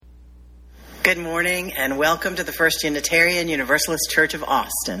Good morning and welcome to the First Unitarian Universalist Church of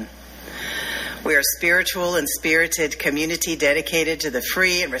Austin. We are a spiritual and spirited community dedicated to the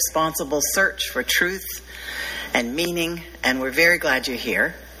free and responsible search for truth and meaning, and we're very glad you're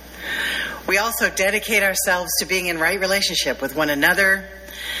here. We also dedicate ourselves to being in right relationship with one another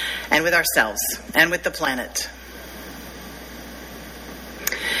and with ourselves and with the planet.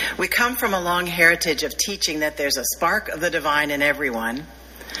 We come from a long heritage of teaching that there's a spark of the divine in everyone.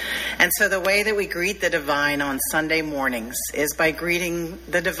 And so the way that we greet the divine on Sunday mornings is by greeting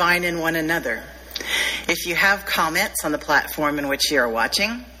the divine in one another. If you have comments on the platform in which you are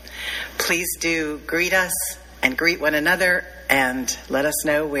watching, please do greet us and greet one another and let us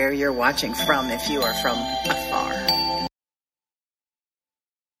know where you're watching from if you are from afar.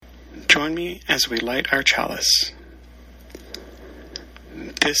 Join me as we light our chalice.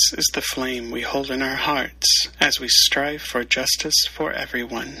 This is the flame we hold in our hearts as we strive for justice for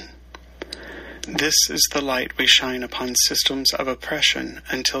everyone. This is the light we shine upon systems of oppression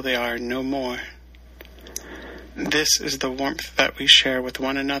until they are no more. This is the warmth that we share with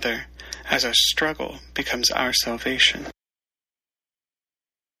one another as our struggle becomes our salvation.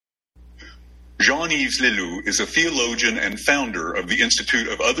 Jean-Yves Lelou is a theologian and founder of the Institute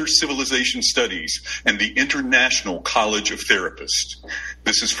of Other Civilization Studies and the International College of Therapists.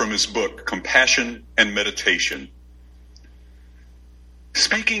 This is from his book, Compassion and Meditation.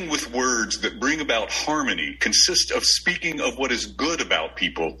 Speaking with words that bring about harmony consists of speaking of what is good about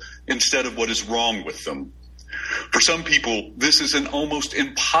people instead of what is wrong with them. For some people, this is an almost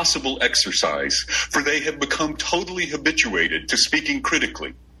impossible exercise, for they have become totally habituated to speaking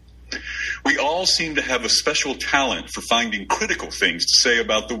critically. We all seem to have a special talent for finding critical things to say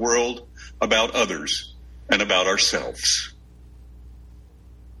about the world, about others, and about ourselves.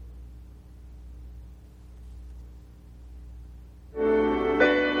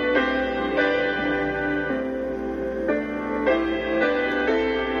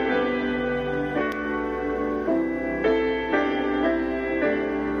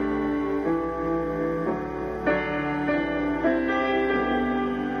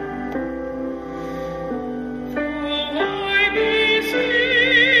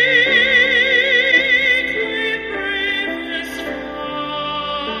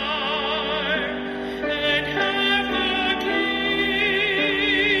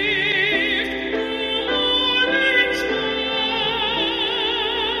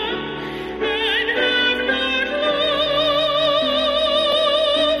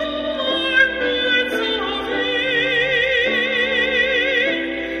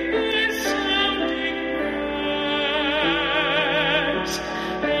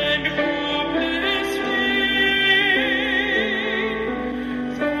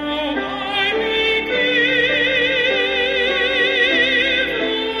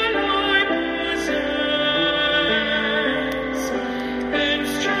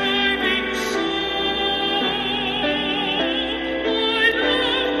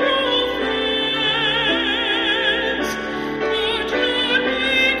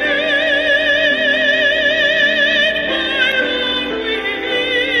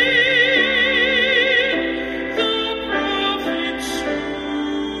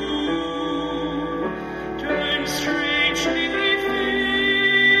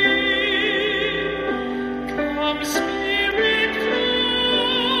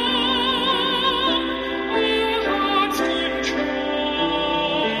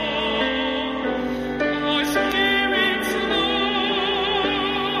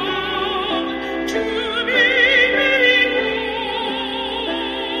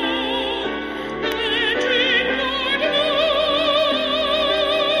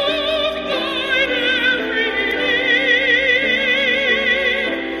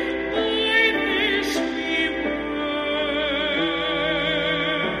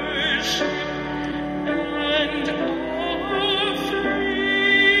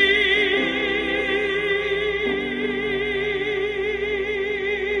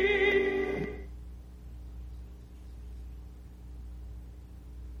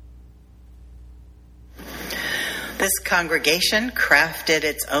 This congregation crafted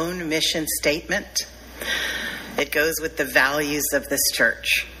its own mission statement. It goes with the values of this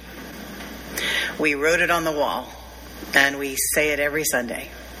church. We wrote it on the wall, and we say it every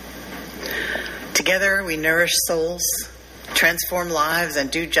Sunday. Together, we nourish souls, transform lives, and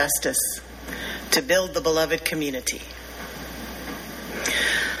do justice to build the beloved community.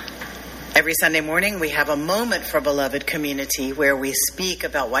 Every Sunday morning, we have a moment for beloved community where we speak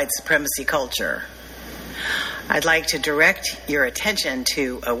about white supremacy culture. I'd like to direct your attention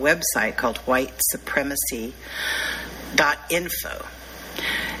to a website called whitesupremacy.info.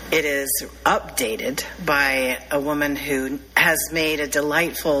 It is updated by a woman who has made a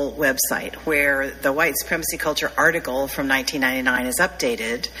delightful website where the white supremacy culture article from 1999 is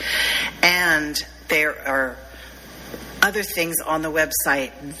updated, and there are other things on the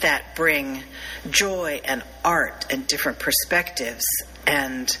website that bring joy and art and different perspectives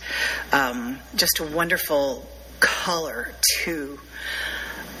and just a wonderful color to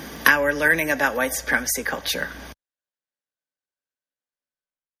our learning about white supremacy culture.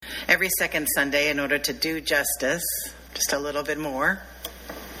 Every second Sunday, in order to do justice, just a little bit more,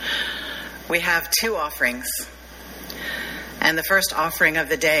 we have 2 offerings. And the first offering of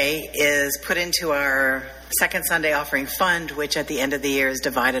the day is put into our Second Sunday Offering Fund, which at the end of the year is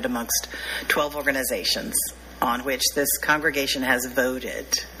divided amongst 12 organizations on which this congregation has voted.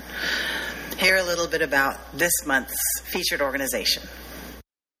 Hear a little bit about this month's featured organization.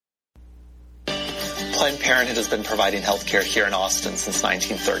 Planned Parenthood has been providing health care here in Austin since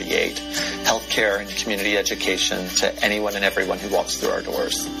 1938. Health care and community education to anyone and everyone who walks through our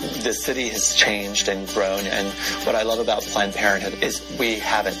doors. The city has changed and grown, and what I love about Planned Parenthood is we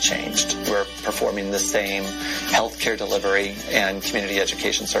haven't changed. We're performing the same health care delivery and community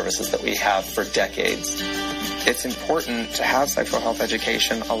education services that we have for decades. It's important to have sexual health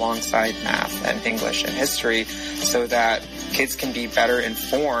education alongside math and English and history so that kids can be better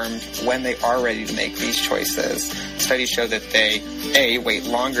informed when they are ready to make these choices. Studies show that they, A, wait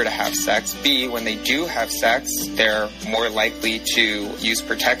longer to have sex, B, when they do have sex, they're more likely to use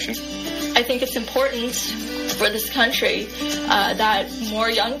protection. I think it's important for this country that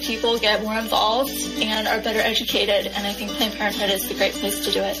more young people get more involved and are better educated, and I think Planned Parenthood is the great place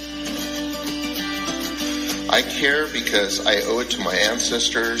to do it. I care because I owe it to my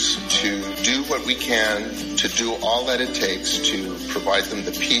ancestors to do what we can, to do all that it takes to provide them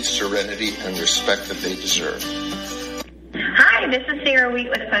the peace, serenity, and respect that they deserve. Hi, this is Sarah Wheat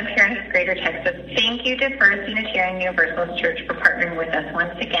with Planned Parenthood Greater Texas. Thank you to First Unitarian Universalist Church for partnering with us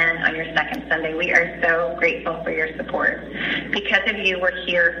once again on your second Sunday. We are so grateful for your support. Because of you, we're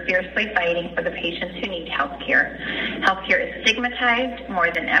here fiercely fighting for the patients who need health care. Health care is stigmatized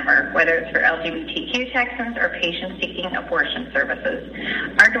more than ever, whether it's for LGBTQ Texans or patients seeking abortion services.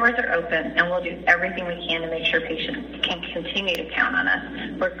 Our doors are open, and we'll do everything we can to make sure patients can continue to count on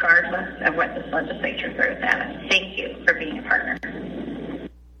us, regardless of what this legislature throws at us. Thank you for being a partner.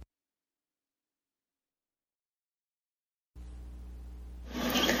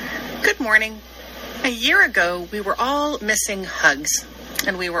 Good morning. A year ago, we were all missing hugs,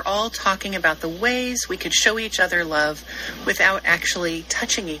 and we were all talking about the ways we could show each other love without actually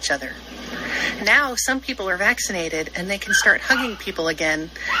touching each other. Now, some people are vaccinated and they can start hugging people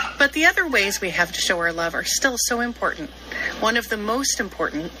again, but the other ways we have to show our love are still so important. One of the most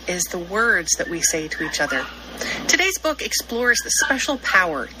important is the words that we say to each other. Today's book explores the special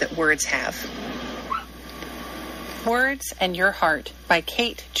power that words have. Words and Your Heart by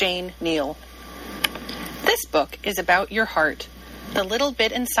Kate Jane Neal. This book is about your heart, the little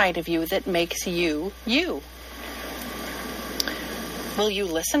bit inside of you that makes you, you. Will you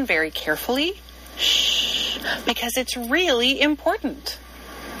listen very carefully? Shh, because it's really important.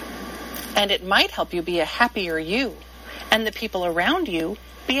 And it might help you be a happier you, and the people around you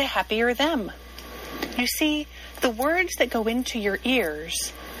be a happier them. You see, the words that go into your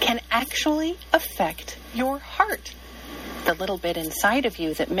ears can actually affect your heart, the little bit inside of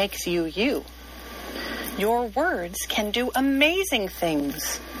you that makes you, you. Your words can do amazing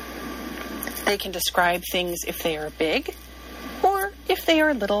things. They can describe things if they are big or if they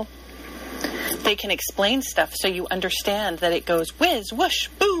are little. They can explain stuff so you understand that it goes whiz, whoosh,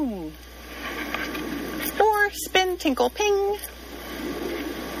 boom, or spin, tinkle, ping.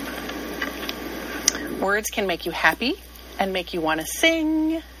 Words can make you happy and make you want to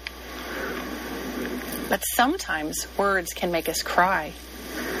sing. But sometimes words can make us cry.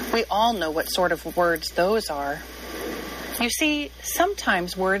 We all know what sort of words those are. You see,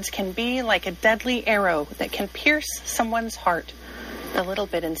 sometimes words can be like a deadly arrow that can pierce someone's heart, the little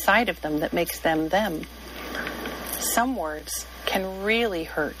bit inside of them that makes them them. Some words can really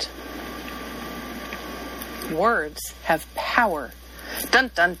hurt. Words have power.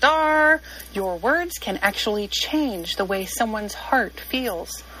 Dun dun dar! Your words can actually change the way someone's heart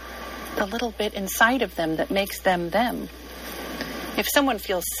feels, the little bit inside of them that makes them them. If someone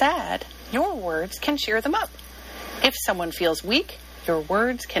feels sad, your words can cheer them up. If someone feels weak, your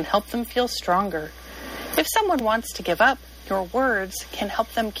words can help them feel stronger. If someone wants to give up, your words can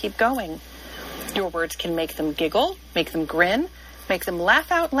help them keep going. Your words can make them giggle, make them grin, make them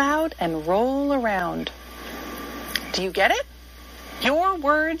laugh out loud, and roll around. Do you get it? Your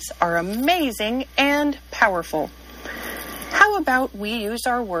words are amazing and powerful. How about we use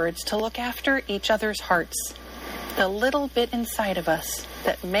our words to look after each other's hearts? The little bit inside of us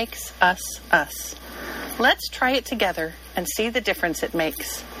that makes us us. Let's try it together and see the difference it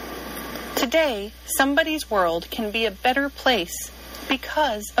makes. Today, somebody's world can be a better place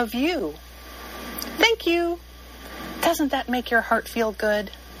because of you. Thank you. Doesn't that make your heart feel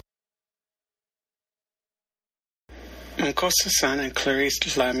good? Nkosazana Clarice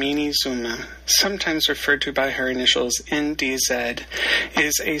Dlamini Zuma, sometimes referred to by her initials NDZ,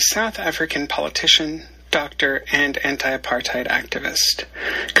 is a South African politician, doctor, and anti-apartheid activist,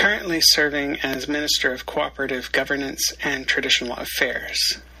 currently serving as Minister of Cooperative Governance and Traditional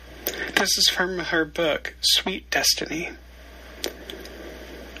Affairs. This is from her book, Sweet Destiny.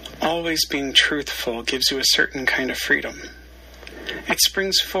 Always being truthful gives you a certain kind of freedom. It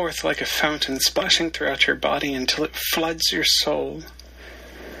springs forth like a fountain splashing throughout your body until it floods your soul.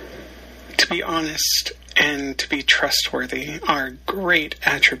 To be honest and to be trustworthy are great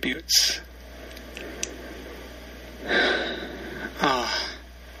attributes. Ah,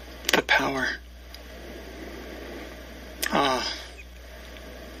 the power. Ah,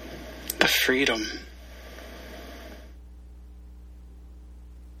 the freedom.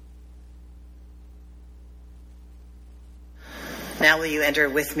 Now will you enter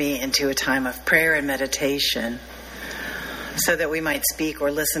with me into a time of prayer and meditation so that we might speak or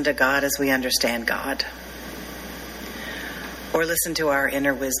listen to God as we understand God, or listen to our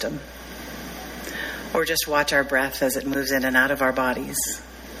inner wisdom, or just watch our breath as it moves in and out of our bodies.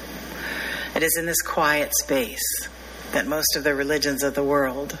 It is in this quiet space that most of the religions of the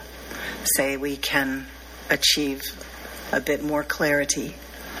world say we can achieve a bit more clarity.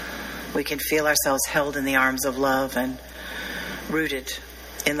 We can feel ourselves held in the arms of love and rooted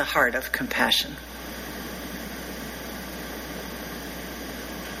in the heart of compassion.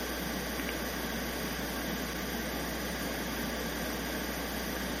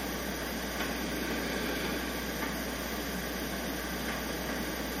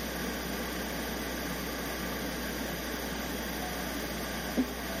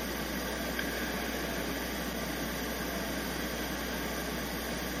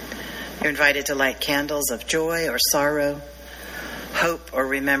 You're invited to light candles of joy or sorrow, hope or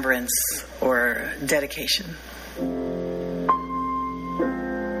remembrance or dedication.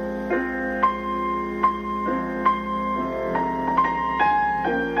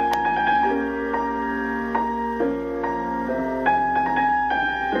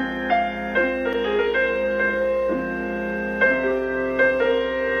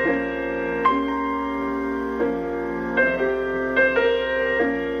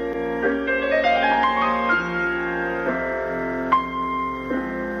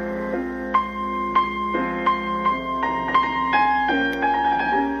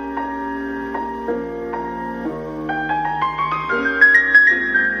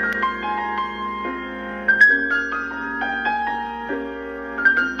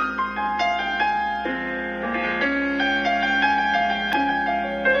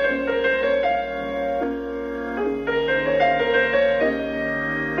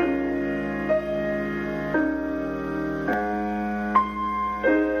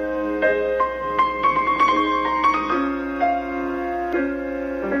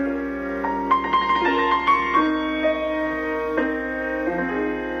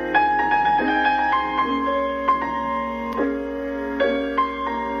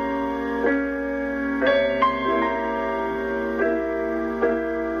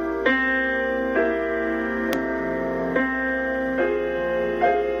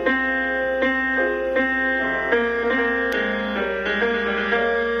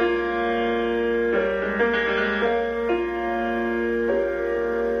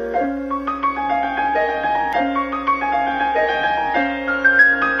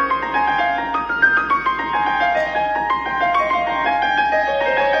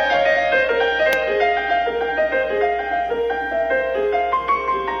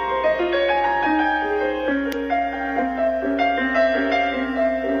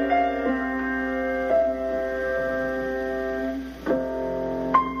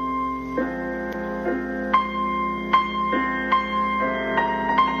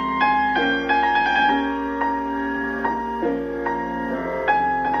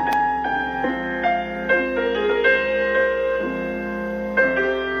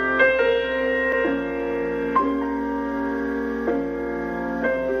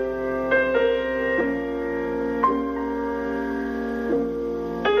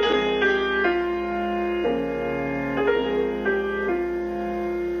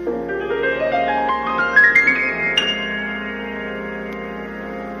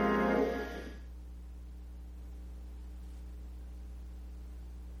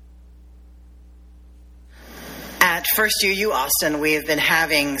 First UU Austin, we have been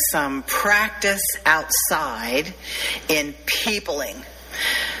having some practice outside in peopling.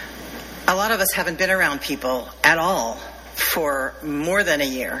 A lot of us haven't been around people at all for more than a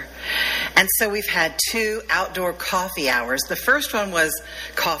year. And so we've had 2 outdoor coffee hours. The first one was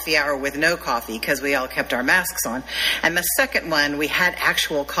coffee hour with no coffee because we all kept our masks on. And the second one, we had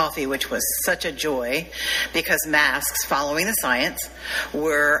actual coffee, which was such a joy because masks, following the science,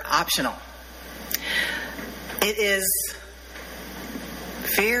 were optional. It is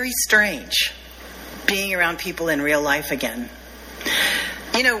very strange being around people in real life again.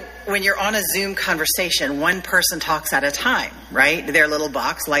 You know, when you're on a Zoom conversation, one person talks at a time, right? Their little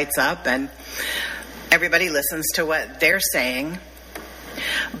box lights up and everybody listens to what they're saying.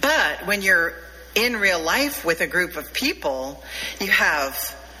 But when you're in real life with a group of people, you have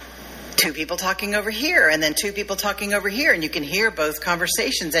 2 people talking over here and then 2 people talking over here, and you can hear both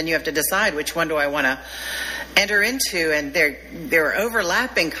conversations and you have to decide which one do I want to enter into. And there are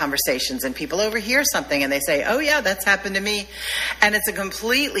overlapping conversations, and people overhear something and they say, oh yeah, that's happened to me. And it's a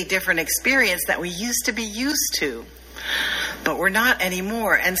completely different experience that we used to be used to, but we're not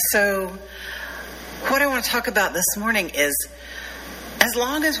anymore. And so what I want to talk about this morning is, as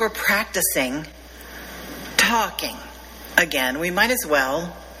long as we're practicing talking again, we might as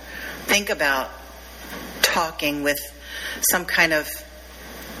well think about talking with some kind of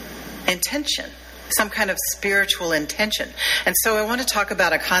intention, some kind of spiritual intention. And so I want to talk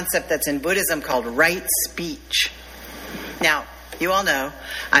about a concept that's in Buddhism called right speech. Now, you all know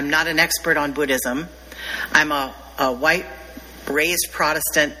I'm not an expert on Buddhism. I'm a white, raised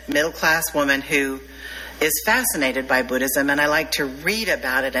Protestant, middle-class woman who is fascinated by Buddhism, and I like to read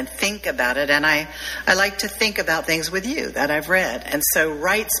about it and think about it, and I like to think about things with you that I've read. And so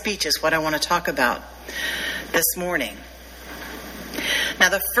right speech is what I want to talk about this morning. Now,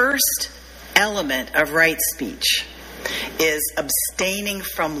 the first element of right speech is abstaining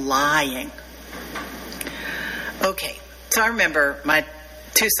from lying. Okay, so I remember my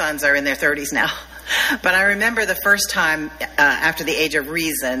 2 sons are in their 30s now, but I remember the first time after the age of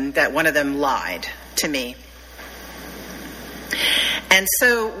reason that one of them lied to me. And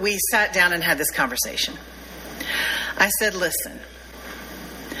so we sat down and had this conversation. I said, listen,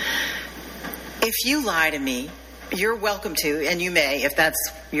 if you lie to me, you're welcome to, and you may if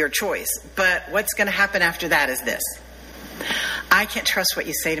that's your choice. But what's going to happen after that is this. I can't trust what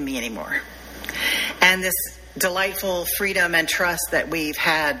you say to me anymore. And this delightful freedom and trust that we've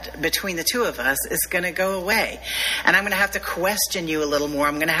had between the 2 of us is going to go away. And I'm going to have to question you a little more.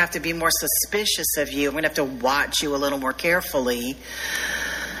 I'm going to have to be more suspicious of you. I'm going to have to watch you a little more carefully.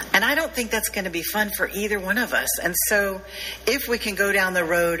 And I don't think that's going to be fun for either one of us. And so if we can go down the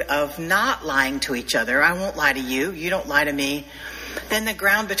road of not lying to each other, I won't lie to you, you don't lie to me, then the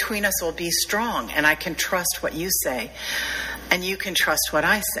ground between us will be strong, and I can trust what you say, and you can trust what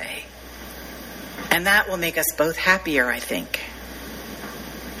I say. And that will make us both happier, I think.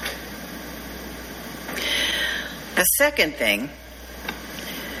 The second thing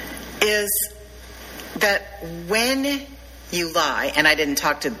is that when you lie, and I didn't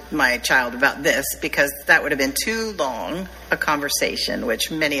talk to my child about this because that would have been too long a conversation,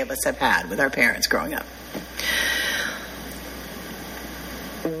 which many of us have had with our parents growing up.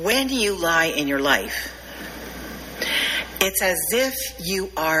 When you lie in your life, it's as if you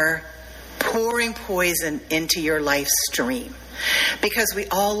are pouring poison into your life stream, because we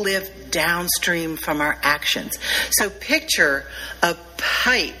all live downstream from our actions. So picture a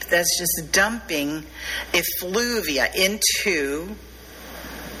pipe that's just dumping effluvia into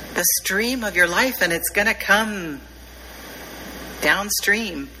the stream of your life, and it's going to come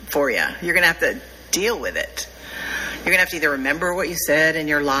downstream for you. You're going to have to deal with it. You're going to have to either remember what you said in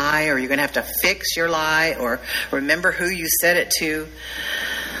your lie, or you're going to have to fix your lie, or remember who you said it to.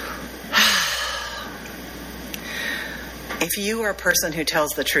 If you are a person who tells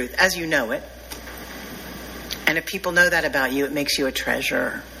the truth as you know it, and if people know that about you, it makes you a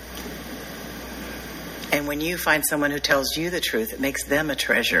treasure. And when you find someone who tells you the truth, it makes them a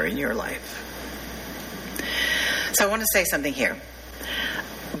treasure in your life. So I want to say something here.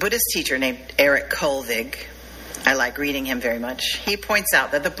 A Buddhist teacher named Eric Kolvig, I like reading him very much, he points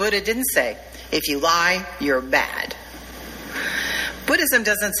out that the Buddha didn't say, if you lie, you're bad. Buddhism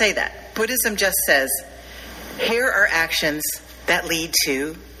doesn't say that. Buddhism just says, here are actions that lead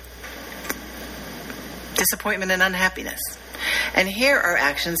to disappointment and unhappiness. And here are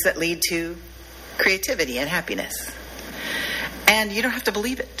actions that lead to creativity and happiness. And you don't have to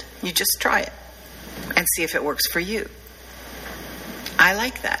believe it. You just try it and see if it works for you. I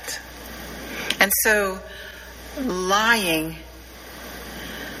like that. And so lying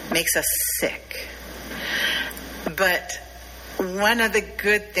makes us sick. But one of the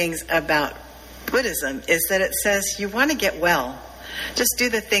good things about Buddhism is that it says you want to get well, just do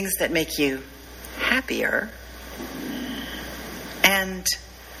the things that make you happier and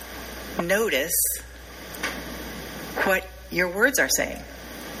notice what your words are saying.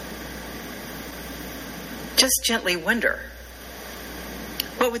 Just gently wonder,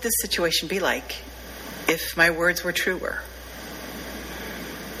 what would this situation be like if my words were truer?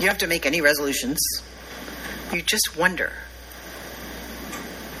 You don't have to make any resolutions. You just wonder,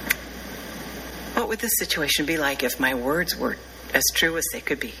 what would this situation be like if my words were as true as they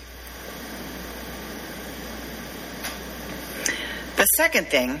could be? The second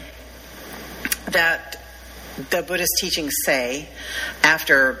thing that the Buddhist teachings say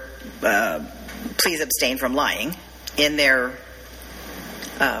after please abstain from lying in their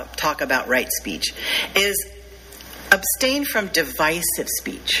talk about right speech is abstain from divisive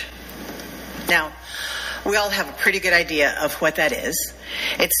speech. Now, we all have a pretty good idea of what that is.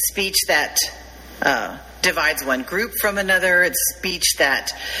 It's speech that divides one group from another. It's speech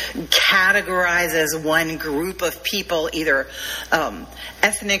that categorizes one group of people, either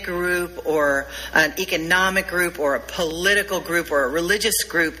ethnic group or an economic group or a political group or a religious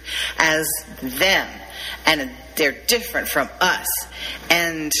group as them. And they're different from us.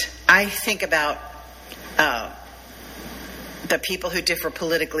 And I think about the people who differ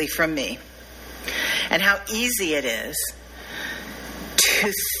politically from me and how easy it is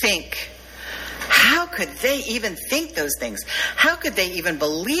to think, how could they even think those things? How could they even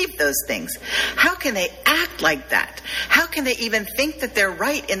believe those things? How can they act like that? How can they even think that they're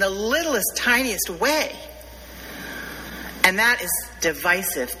right in the littlest, tiniest way? And that is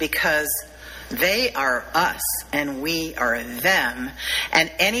divisive because they are us and we are them.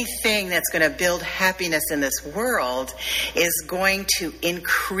 And anything that's going to build happiness in this world is going to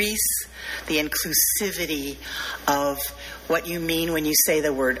increase the inclusivity of what you mean when you say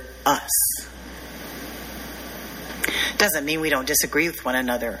the word us. Doesn't mean we don't disagree with one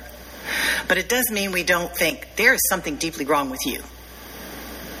another, but it does mean we don't think there is something deeply wrong with you,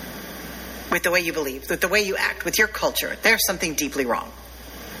 with the way you believe, with the way you act, with your culture. There's something deeply wrong.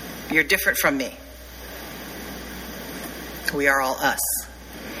 You're different from me. We are all us.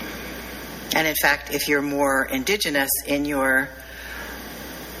 And in fact, if you're more indigenous in your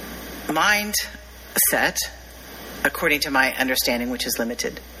mindset, according to my understanding, which is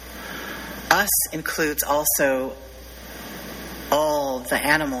limited, us includes also all the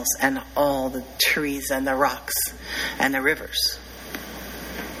animals and all the trees and the rocks and the rivers.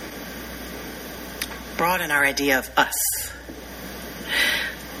 Broaden our idea of us.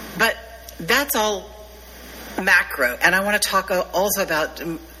 But that's all macro, and I want to talk also about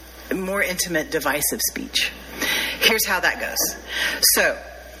more intimate divisive speech. Here's how that goes. So,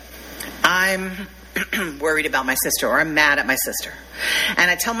 I'm worried about my sister, or I'm mad at my sister, and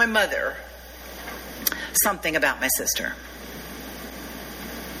I tell my mother something about my sister.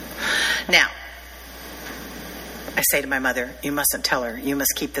 Now, I say to my mother, you mustn't tell her. You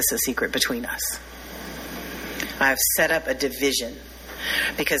must keep this a secret between us. I've set up a division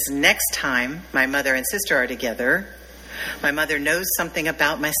because next time my mother and sister are together, my mother knows something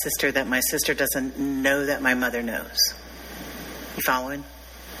about my sister that my sister doesn't know that my mother knows. You following?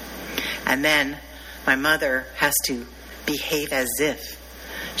 And then my mother has to behave as if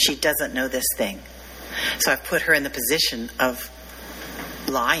she doesn't know this thing. So I've put her in the position of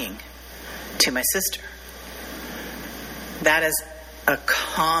lying to my sister. That is a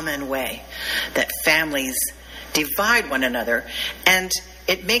common way that families divide one another, and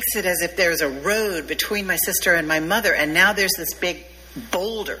it makes it as if there's a road between my sister and my mother, and now there's this big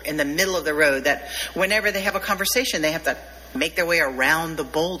boulder in the middle of the road that whenever they have a conversation, they have to make their way around the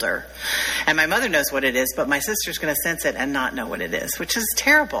boulder. And my mother knows what it is, but my sister's going to sense it and not know what it is, which is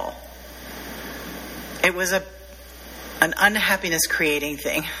terrible. It was an unhappiness creating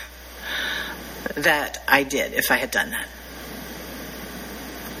thing that I did if I had done that.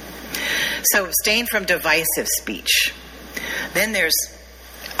 So abstain from divisive speech. Then there's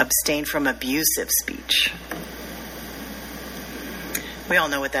abstain from abusive speech. We all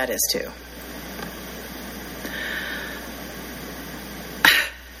know what that is too.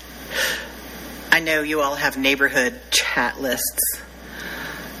 I know you all have neighborhood chat lists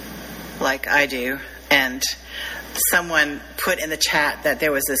like I do, and someone put in the chat that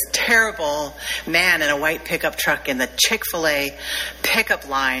there was this terrible man in a white pickup truck in the Chick-fil-A pickup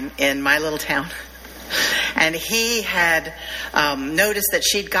line in my little town. And he had noticed that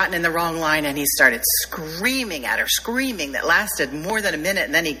she'd gotten in the wrong line, and he started screaming at her, screaming that lasted more than a minute.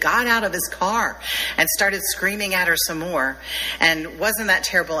 And then he got out of his car and started screaming at her some more. And wasn't that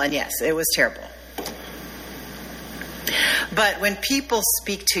terrible? And yes, it was terrible. But when people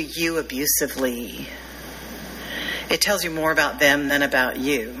speak to you abusively, it tells you more about them than about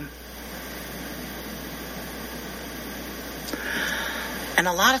you. And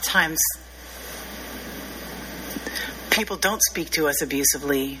a lot of times, people don't speak to us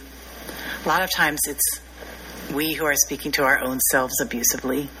abusively. A lot of times it's we who are speaking to our own selves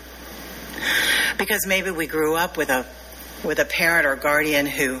abusively. Because maybe we grew up with a parent or guardian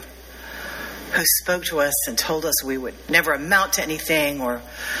who spoke to us and told us we would never amount to anything, or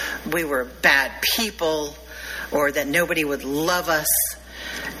we were bad people, or that nobody would love us.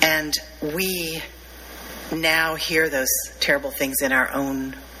 And we now hear those terrible things in our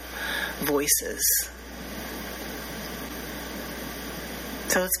own voices.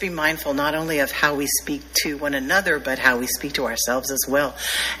 So let's be mindful not only of how we speak to one another, but how we speak to ourselves as well,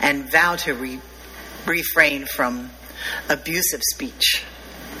 and vow to refrain from abusive speech.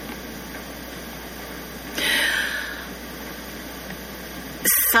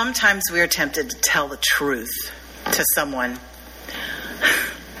 Sometimes we are tempted to tell the truth to someone,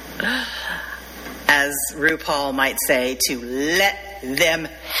 as RuPaul might say, to let them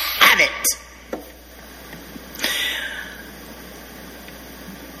have it.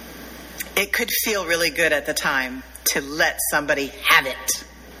 It could feel really good at the time to let somebody have it.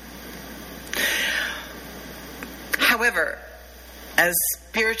 However, as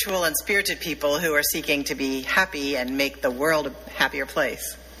spiritual and spirited people who are seeking to be happy and make the world a happier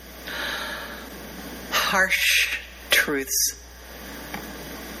place, harsh truths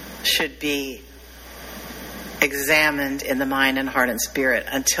should be examined in the mind and heart and spirit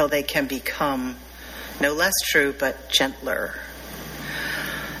until they can become no less true but gentler.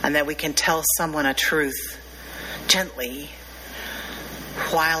 And that we can tell someone a truth gently,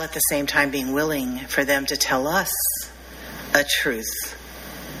 while at the same time being willing for them to tell us a truth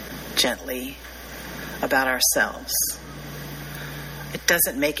gently about ourselves. It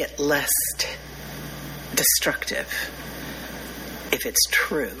doesn't make it less destructive if it's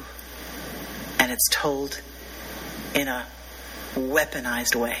true and it's told in a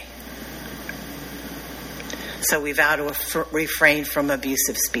weaponized way. So we vow to refrain from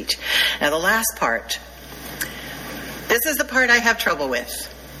abusive speech. Now the last part, this is the part I have trouble with.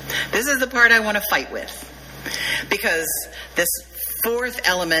 This is the part I want to fight with. Because this fourth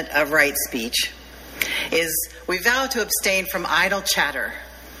element of right speech is we vow to abstain from idle chatter.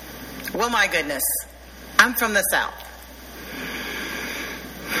 Well, my goodness, I'm from the South.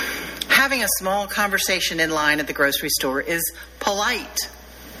 Having a small conversation in line at the grocery store is polite.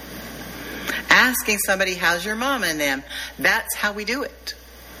 Asking somebody, how's your mom and them? That's how we do it.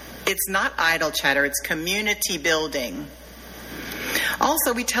 It's not idle chatter, it's community building.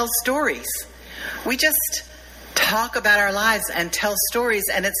 Also, we tell stories. We just talk about our lives and tell stories,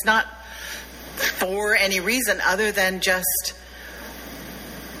 and it's not for any reason other than just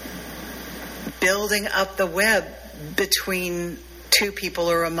building up the web between two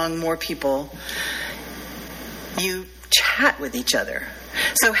people or among more people. You chat with each other.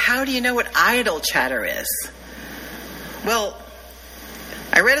 So how do you know what idle chatter is? Well,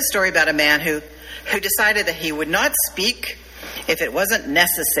 I read a story about a man who decided that he would not speak if it wasn't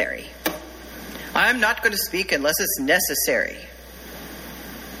necessary. I'm not going to speak unless it's necessary.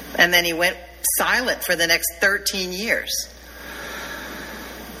 And then he went silent for the next 13 years.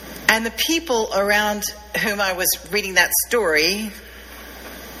 And the people around whom I was reading that story,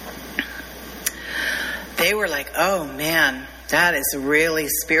 they were like, oh man, that is really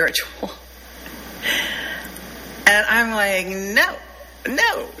spiritual. And I'm like,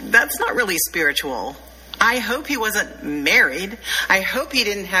 no, that's not really spiritual. I hope he wasn't married. I hope he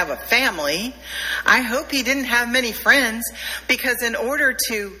didn't have a family. I hope he didn't have many friends, because in order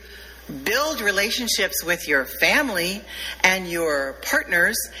to build relationships with your family and your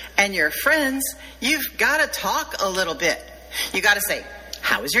partners and your friends, you've got to talk a little bit. You got to say,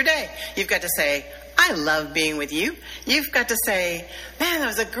 how was your day? You've got to say, I love being with you. You've got to say, man, that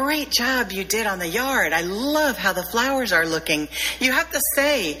was a great job you did on the yard. I love how the flowers are looking. You have to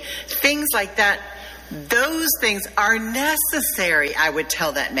say things like that. Those things are necessary, I would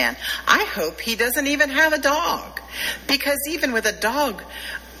tell that man. I hope he doesn't even have a dog, because even with a dog,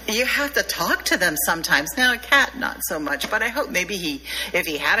 you have to talk to them sometimes. Now, a cat, not so much, but I hope maybe if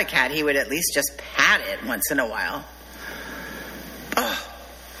he had a cat, he would at least just pat it once in a while. Oh,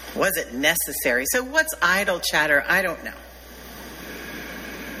 was it necessary? So what's idle chatter? I don't know.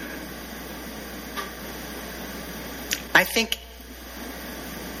 I think,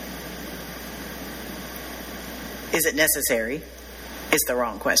 is it necessary? Is the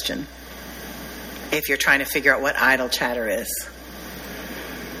wrong question. If you're trying to figure out what idle chatter is.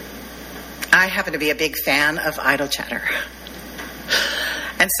 I happen to be a big fan of idle chatter.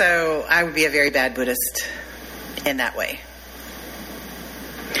 And so I would be a very bad Buddhist in that way.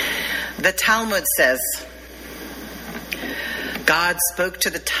 The Talmud says, God spoke to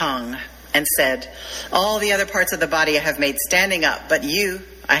the tongue and said, all the other parts of the body I have made standing up, but you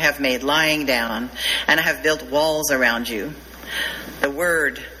I have made lying down, and I have built walls around you. The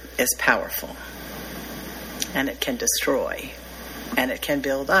word is powerful, and it can destroy, and it can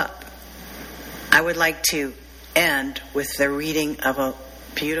build up. I would like to end with the reading of a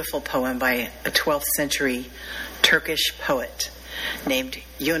beautiful poem by a 12th century Turkish poet named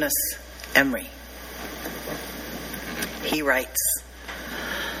Yunus Emre. He writes,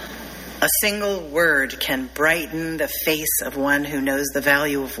 a single word can brighten the face of one who knows the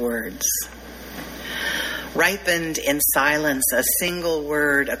value of words. Ripened in silence, a single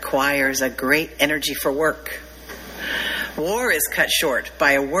word acquires a great energy for work. War is cut short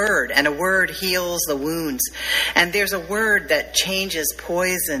by a word, and a word heals the wounds. And there's a word that changes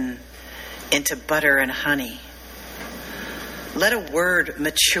poison into butter and honey. Let a word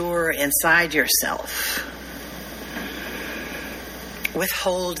mature inside yourself.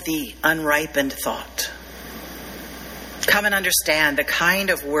 Withhold the unripened thought. Come and understand the kind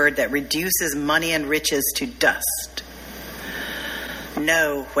of word that reduces money and riches to dust.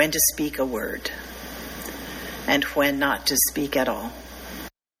 Know when to speak a word and when not to speak at all.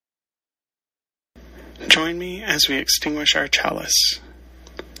 Join me as we extinguish our chalice.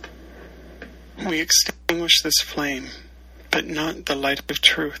 We extinguish this flame, but not the light of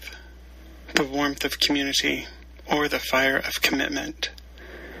truth, the warmth of community, or the fire of commitment.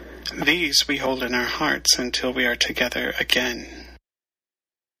 These we hold in our hearts until we are together again.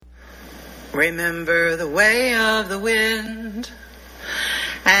 Remember the way of the wind,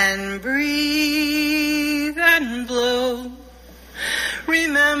 and breathe and blow.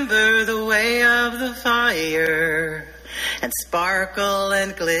 Remember the way of the fire, and sparkle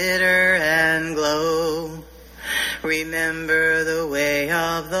and glitter and glow. Remember the way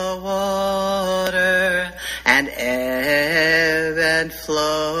of the water, and ebb and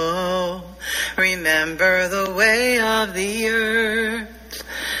flow. Remember the way of the earth,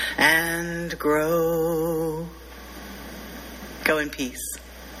 and grow. Go in peace.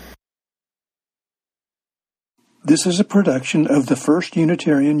 This is a production of the First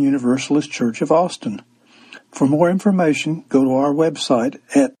Unitarian Universalist Church of Austin. For more information, go to our website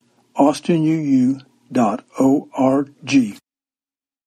at austinuu.org.